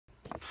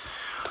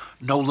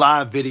No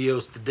live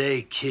videos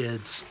today,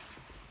 kids,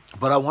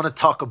 but I want to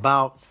talk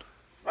about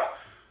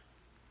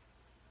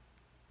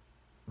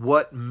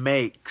what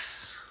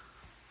makes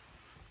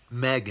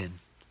Megan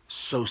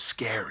so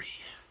scary.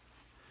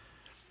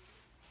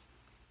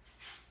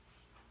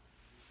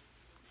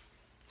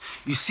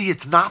 You see,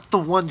 it's not the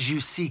ones you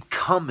see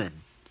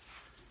coming.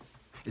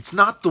 It's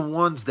not the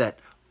ones that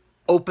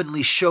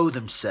openly show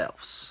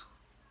themselves.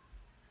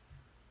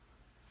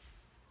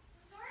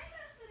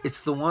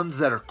 It's the ones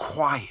that are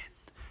quiet.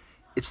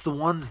 It's the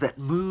ones that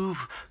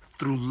move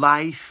through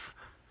life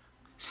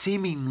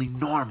seemingly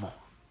normal,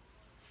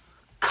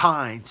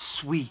 kind,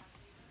 sweet.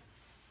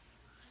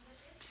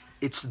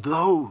 It's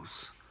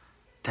those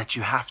that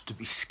you have to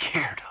be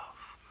scared of.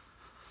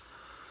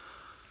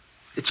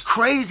 It's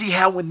crazy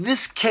how when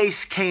this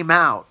case came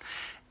out,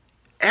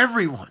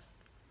 everyone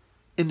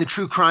in the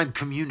true crime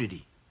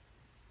community,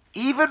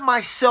 even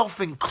myself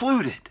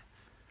included,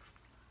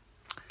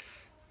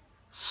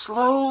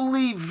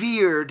 slowly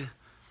veered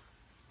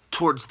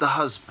towards the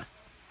husband.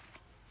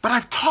 But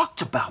I've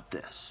talked about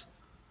this.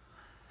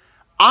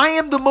 I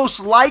am the most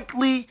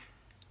likely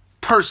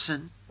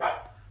person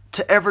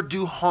to ever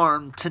do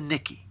harm to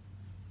Nikki.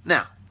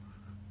 Now,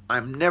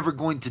 I'm never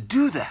going to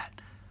do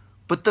that,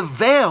 but the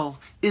veil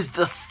is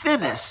the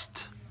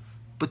thinnest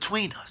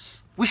between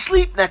us. We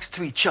sleep next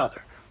to each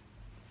other.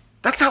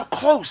 That's how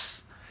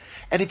close.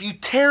 And if you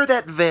tear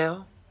that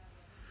veil,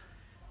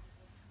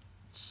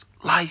 it's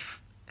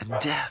life and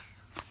death.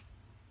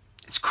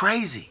 It's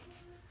crazy.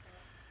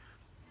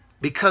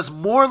 Because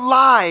more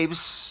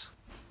lives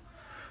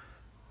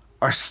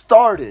are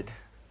started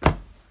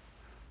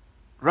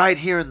right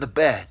here in the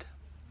bed.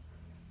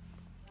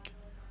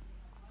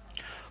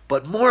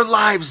 But more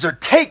lives are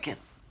taken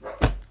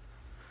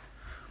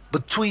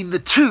between the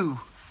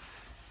two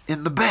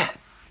in the bed.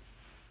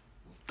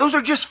 Those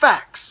are just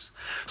facts.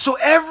 So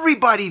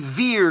everybody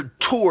veered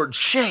toward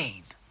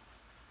Shane.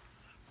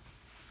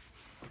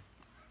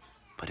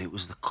 But it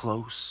was the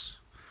close,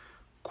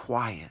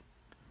 quiet,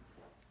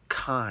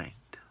 kind,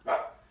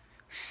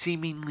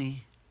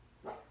 seemingly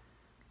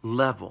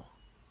level,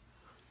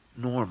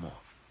 normal,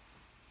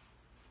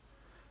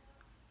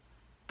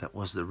 that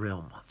was the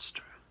real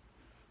monster.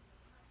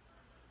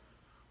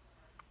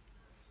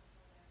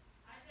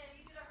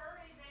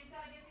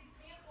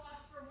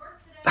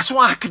 That's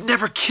why I could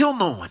never kill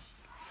no one.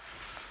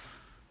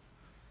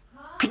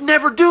 Could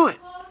never do it.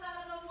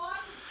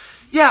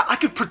 Yeah, I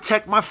could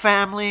protect my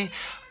family.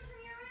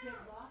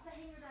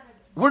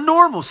 We're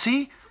normal,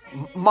 see?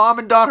 Mom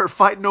and daughter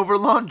fighting over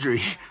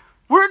laundry.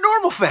 We're a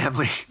normal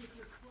family.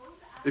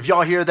 If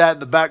y'all hear that in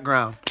the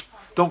background,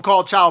 don't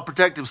call Child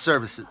Protective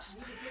Services.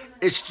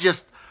 It's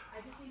just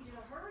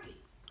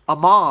a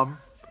mom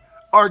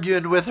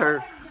arguing with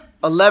her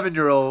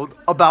 11-year-old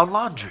about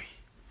laundry.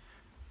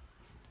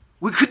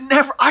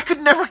 I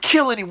could never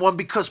kill anyone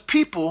because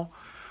people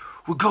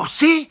would go,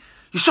 see,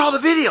 you saw the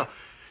video.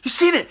 You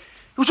seen it.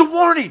 It was a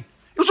warning.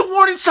 It was a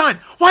warning sign.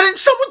 Why didn't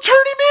someone turn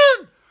him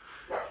in?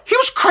 He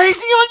was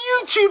crazy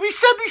on YouTube. He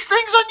said these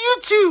things on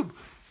YouTube.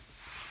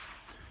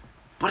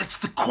 But it's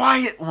the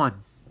quiet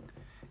one.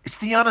 It's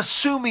the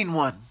unassuming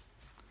one.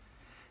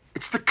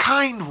 It's the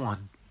kind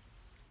one.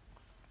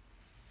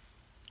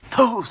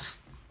 Those.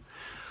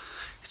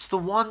 It's the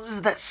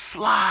ones that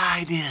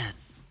slide in.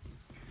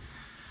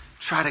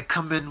 Try to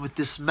come in with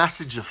this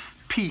message of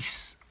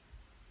peace.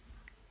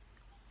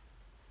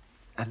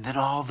 And then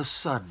all of a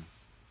sudden,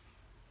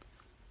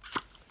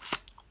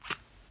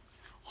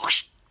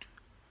 whoosh,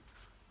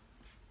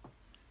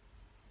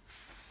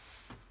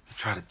 they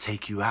try to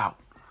take you out.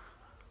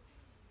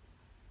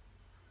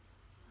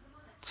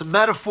 It's a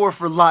metaphor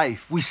for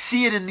life. We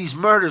see it in these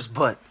murders,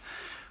 but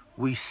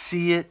we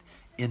see it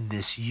in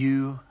this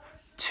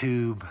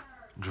YouTube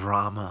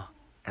drama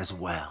as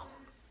well.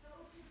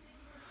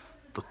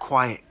 The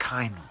quiet,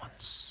 kind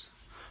ones,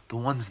 the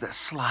ones that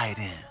slide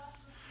in,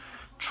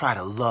 try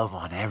to love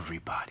on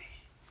everybody,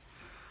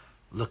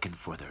 looking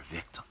for their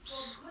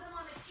victims.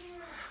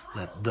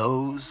 Let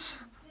those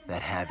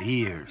that have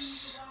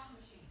ears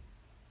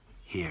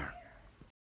hear.